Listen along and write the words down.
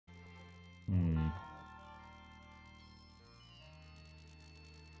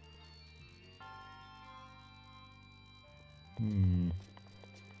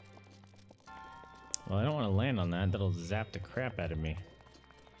Well, I don't want to land on that. That'll zap the crap out of me.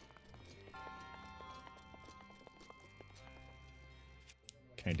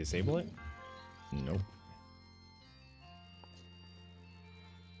 Can I disable it? Nope.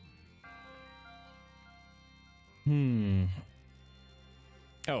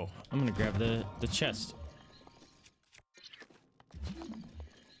 Oh, I'm gonna grab the chest.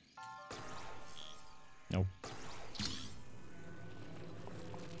 Nope.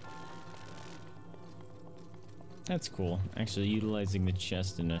 That's cool. Actually utilizing the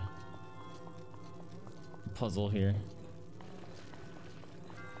chest in a puzzle here.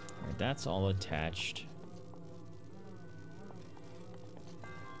 Alright, that's all attached.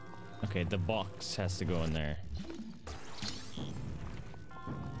 Okay, the box has to go in there.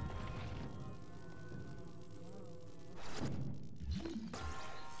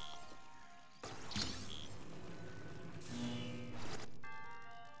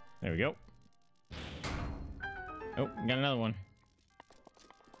 There we go. Oh, got another one.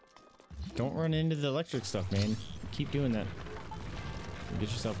 Don't run into the electric stuff, man. Keep doing that. You'll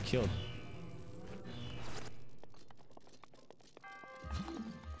get yourself killed.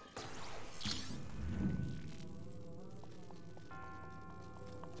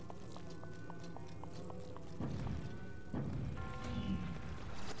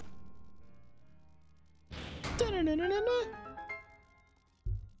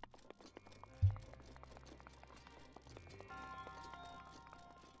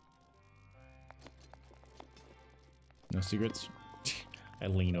 No secrets. I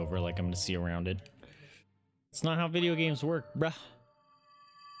lean over like I'm gonna see around it. It's not how video games work, bruh.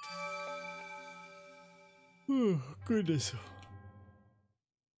 Oh, goodness.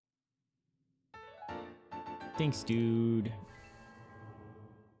 Thanks, dude.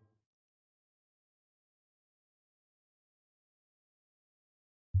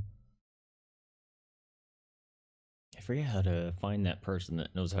 I forget how to find that person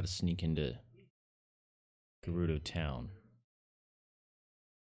that knows how to sneak into Gerudo Town.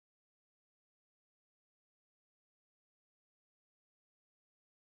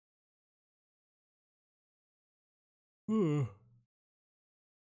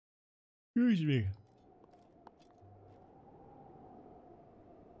 Excuse me.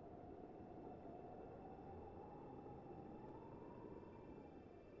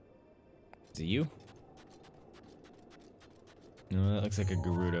 Is it you? No, that looks like a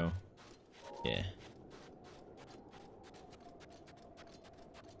Gerudo. Yeah.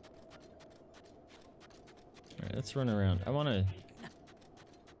 Alright, let's run around. I wanna...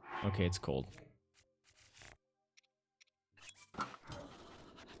 Okay, it's cold.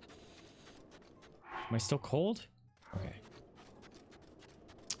 Am I still cold? Okay.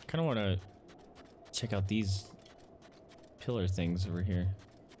 Kinda wanna check out these pillar things over here.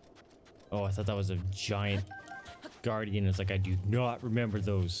 Oh, I thought that was a giant guardian. It's like, I do not remember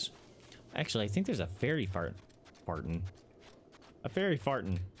those. Actually, I think there's a fairy fartin. A fairy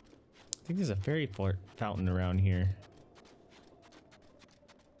fartin. I think there's a fairy fountain around here.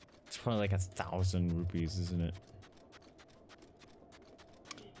 It's probably like 1,000 rupees, isn't it?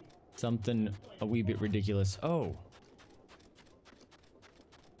 Something a wee bit ridiculous. Oh.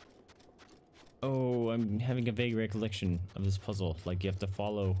 Oh, I'm having a vague recollection of this puzzle. Like, you have to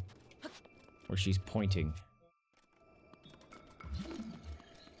follow where she's pointing.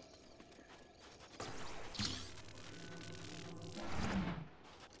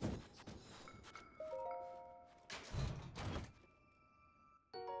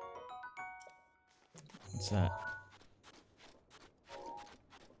 What's that?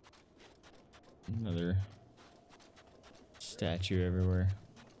 Another statue everywhere.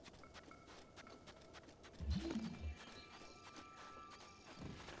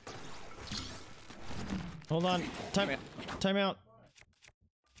 Hold on. Time out. Time out.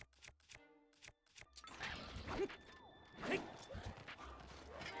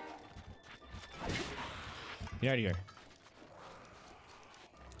 Get out of here.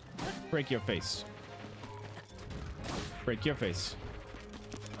 Break your face. Break your face.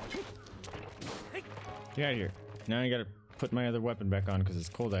 Get out of here. Now I gotta put my other weapon back on because it's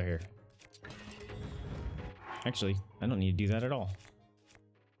cold out here. Actually, I don't need to do that at all.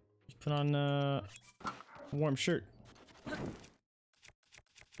 Just put on a warm shirt. I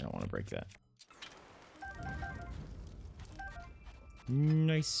don't want to break that.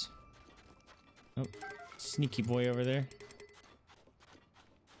 Nice. Oh, sneaky boy over there.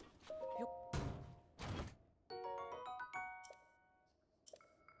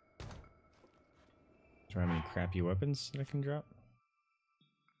 Do I have any crappy weapons that I can drop?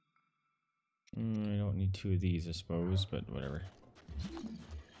 I don't need 2 of these, I suppose, but whatever.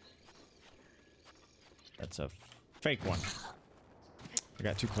 That's a fake one. I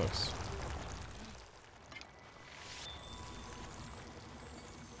got too close.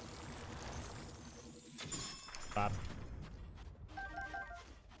 Bob.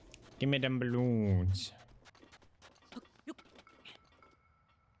 Give me them balloons.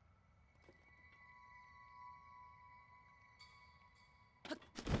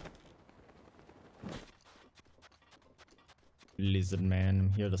 Lizard man,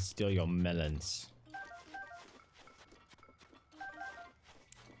 I'm here to steal your melons.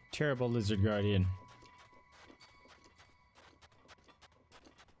 Terrible lizard guardian.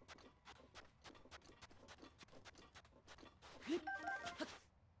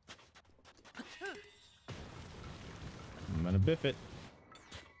 I'm gonna biff it.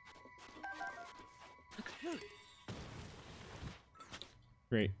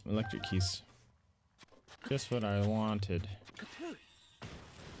 Great, electric keys. Just what I wanted.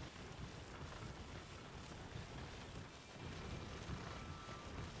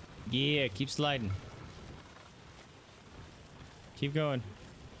 Yeah, keep sliding. Keep going.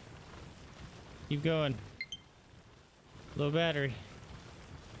 Keep going. Low battery.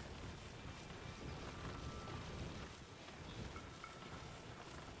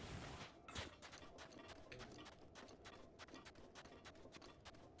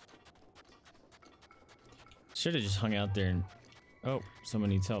 Should have just hung out there and... Oh, someone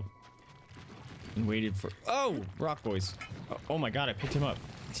needs help. And waited for... Oh! Rock boys. Oh my god, I picked him up.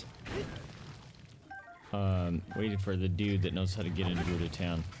 Waited for the dude that knows how to get into Buddha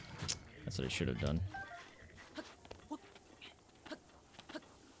Town. That's what I should have done.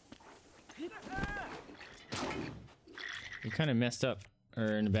 You're kind of messed up,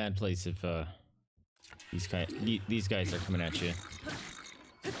 or in a bad place if these guys are coming at you.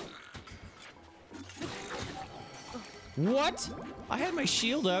 What? I had my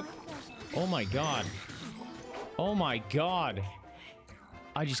shield up. Oh my god. Oh my god.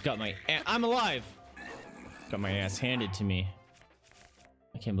 I just got my... I'm alive! Got my ass handed to me.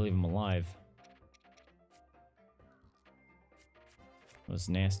 I can't believe I'm alive. That was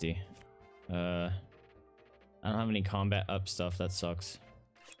nasty. I don't have any combat up stuff. That sucks.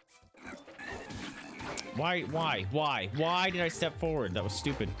 Why did I step forward? That was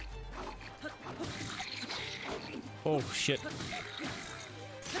stupid. Oh, shit.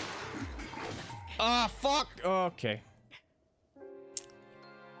 Ah, fuck! Okay.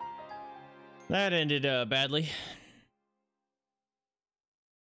 That ended badly.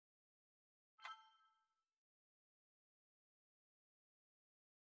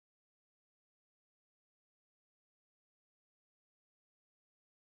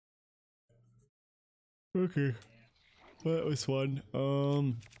 Okay. That was fun.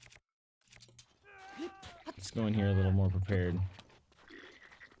 Let's go in here a little more prepared.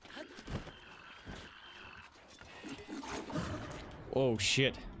 Oh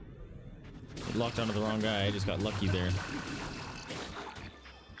shit. It locked onto the wrong guy. I just got lucky there.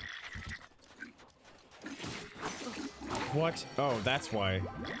 What? Oh, that's why.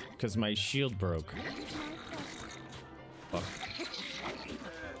 Because my shield broke. Fuck.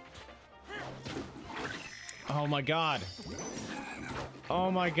 Oh my god.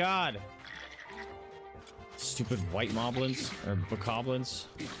 Oh my god. Stupid white moblins or bokoblins.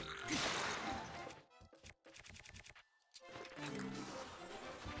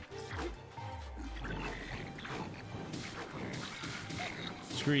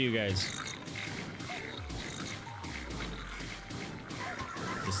 Screw you guys.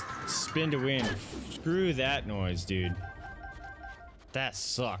 Just spin to win. Screw that noise, dude. That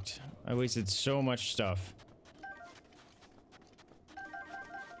sucked. I wasted so much stuff.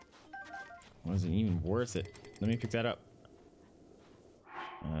 Wasn't even worth it. Let me pick that up.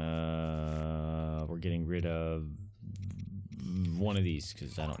 We're getting rid of one of these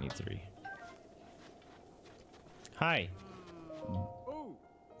because I don't need 3. Hi.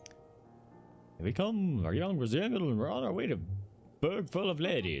 Here we come, our young Brazil. We're on our way to Burg full of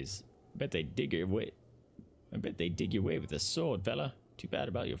ladies. Bet they dig your way. I bet they dig your way with a sword, fella. Too bad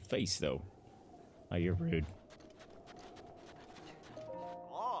about your face, though. Oh, you're rude.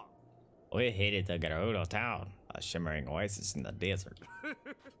 We're headed to Gerudo Town, a shimmering oasis in the desert.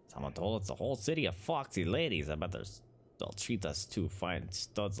 Someone told us the whole city of foxy ladies. I bet they'll treat us two fine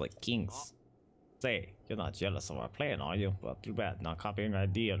studs like kings. Say, you're not jealous of our plan, are you? Well, too bad, not copying our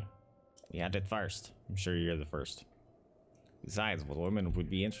deal. We had it first. I'm sure you're the first. Besides, what women would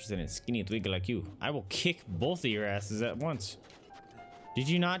be interested in a skinny twig like you? I will kick both of your asses at once. Did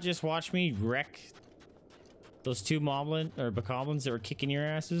you not just watch me wreck those 2 moblin or bokoblins that were kicking your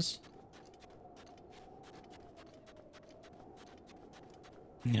asses?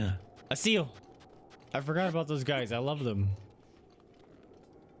 Yeah. A seal. I forgot about those guys. I love them.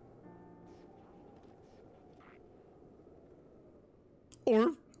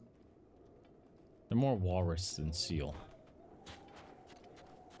 Or they're more walrus than seal.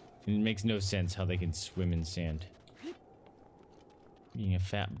 It makes no sense how they can swim in sand. Being a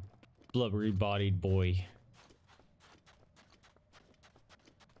fat, blubbery bodied boy.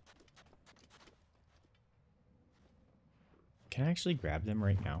 Can I actually grab them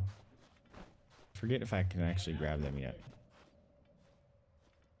right now? Forget if I can actually grab them yet.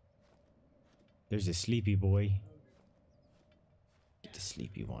 There's a sleepy boy. Get the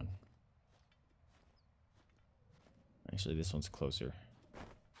sleepy one. Actually, this one's closer.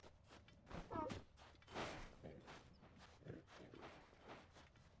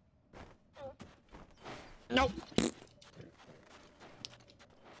 Nope.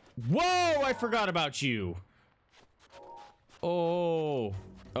 Whoa, I forgot about you. Oh.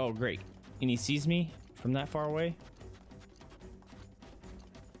 Oh, great. And he sees me from that far away?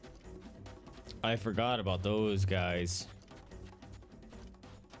 I forgot about those guys.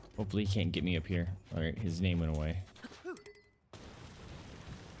 Hopefully he can't get me up here. Alright, his name went away.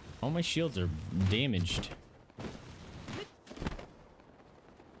 All my shields are damaged.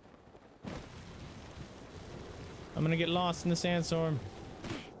 I'm gonna get lost in the sandstorm.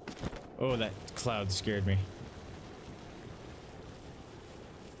 Oh, that cloud scared me.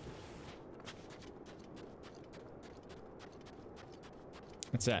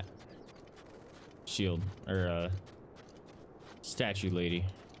 What's that? Shield. Or, statue lady.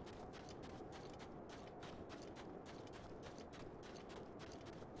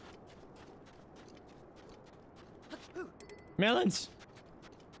 Melons!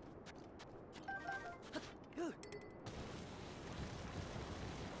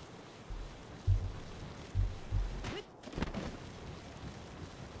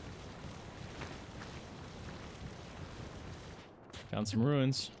 Found some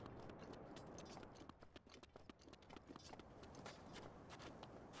ruins.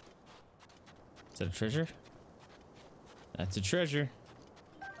 Is that a treasure? That's a treasure.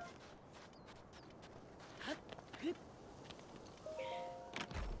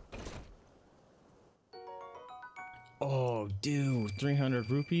 Oh, dude, 300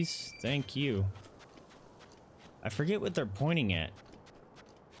 rupees? Thank you. I forget what they're pointing at.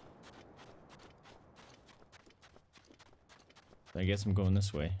 I guess I'm going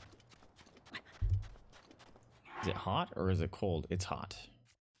this way. Is it hot or is it cold? It's hot.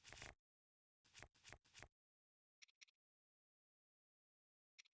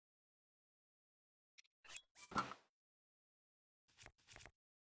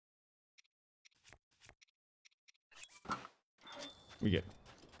 We good.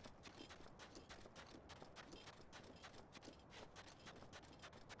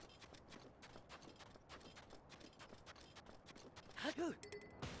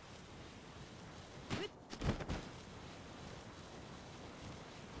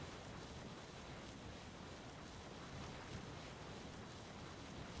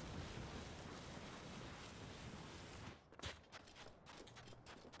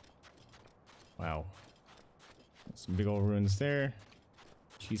 Wow. Some big old ruins there.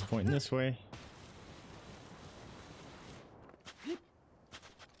 She's pointing this way.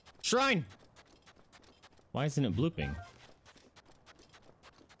 Shrine! Why isn't it blooping?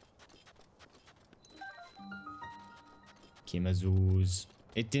 Kimazoos.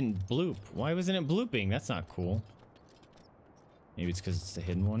 It didn't bloop. Why wasn't it blooping? That's not cool. Maybe it's because it's the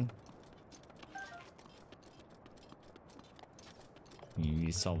hidden one. You need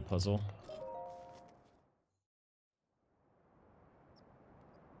to solve a puzzle.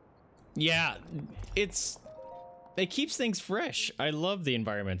 Yeah, it keeps things fresh. I love the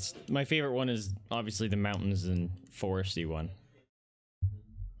environments. My favorite one is obviously the mountains and foresty one.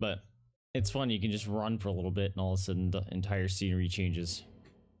 But it's fun. You can just run for a little bit and all of a sudden the entire scenery changes.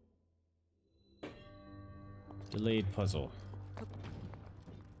 Delayed puzzle.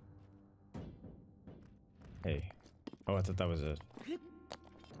 Hey. Oh, I thought that was a...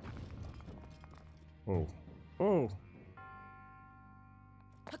 Whoa. Whoa!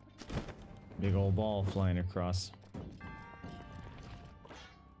 Big old ball flying across.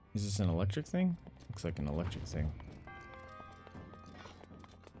 Is this an electric thing? Looks like an electric thing.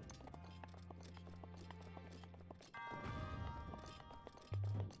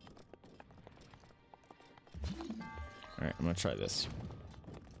 Alright, I'm gonna try this.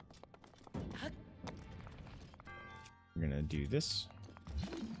 We're gonna do this.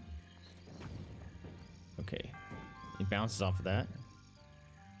 Okay. It bounces off of that.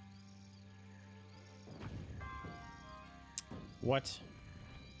 What?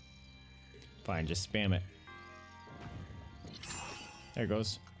 Fine, just spam it. There it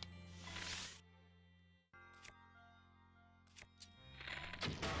goes.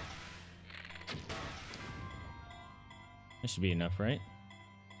 That should be enough, right?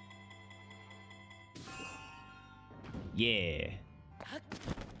 Yeah.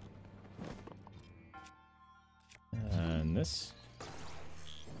 And this.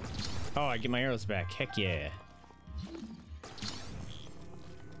 Oh, I get my arrows back. Heck yeah.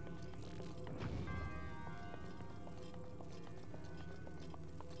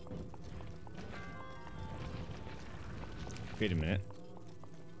 Wait a minute.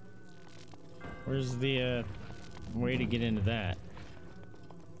 Where's the way to get into that?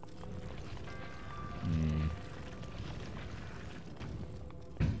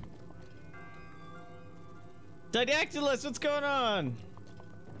 Didactylus, what's going on?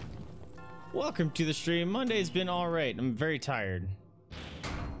 Welcome to the stream. Monday's been alright. I'm very tired.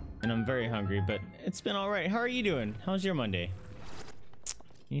 And I'm very hungry, but it's been alright. How are you doing? How's your Monday?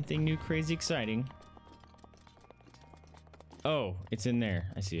 Anything new, crazy, exciting? Oh, it's in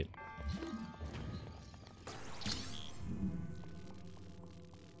there. I see it.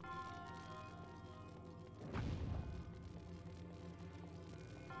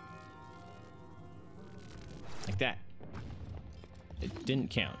 Like that. It didn't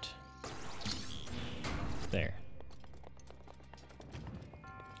count. There.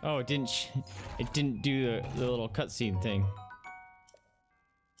 Oh, it didn't do the little cutscene thing.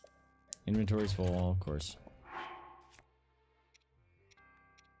 Inventory's full, of course.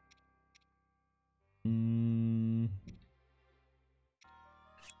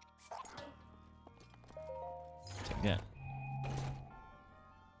 Take that.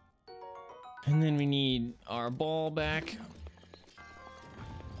 And then we need our ball back.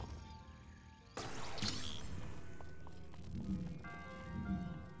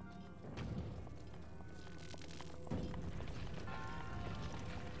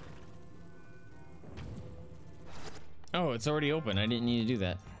 Oh, it's already open. I didn't need to do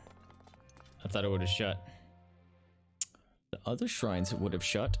that. I thought it would have shut. The other shrines would have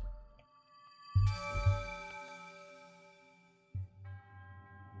shut.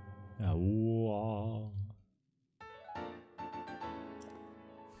 Wow.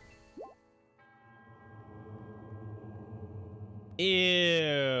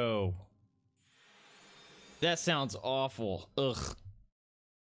 Ew. That sounds awful. Ugh.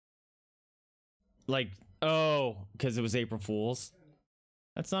 Like, oh, because it was April Fool's.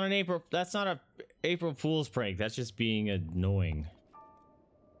 That's not a April Fool's prank. That's just being annoying.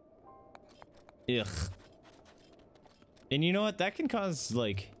 Ugh. And you know what? That can cause,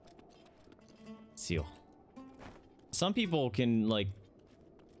 like, seal. Some people can, like,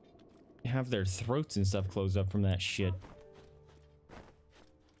 have their throats and stuff closed up from that shit.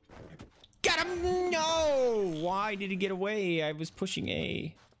 Got him! No! Why did he get away? I was pushing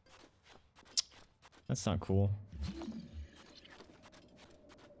A. That's not cool.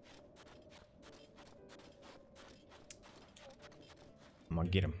 I'm gonna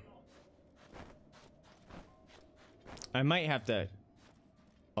get him. I might have to...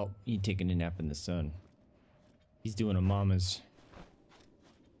 Oh, he's taking a nap in the sun. He's doing a mama's.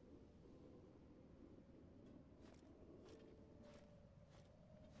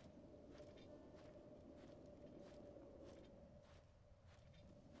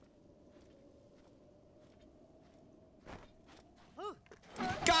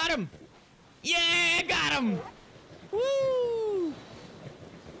 Got him! Yeah, got him! Woo!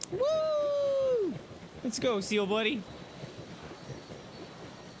 Woo! Let's go, seal buddy.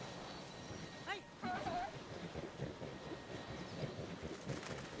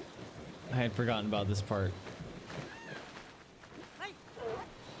 I had forgotten about this part.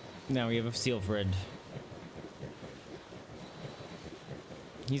 Now we have a seal friend.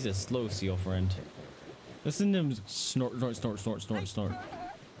 He's a slow seal friend. Listen to him snort, snort, snort, snort, snort, snort.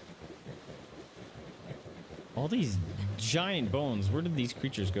 All these giant bones, where did these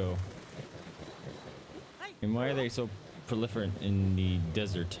creatures go? And why are they so proliferant in the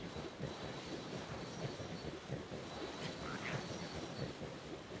desert?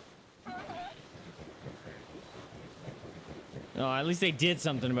 Oh, at least they did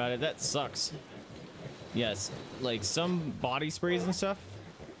something about it. That sucks. Yes, like some body sprays and stuff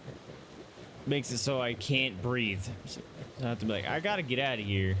makes it so I can't breathe. So I have to be like, I gotta get out of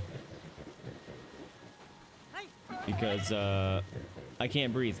here. Because I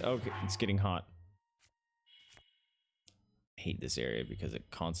can't breathe. Okay, it's getting hot. I hate this area because it's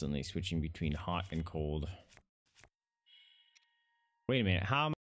constantly switching between hot and cold. Wait a minute, how am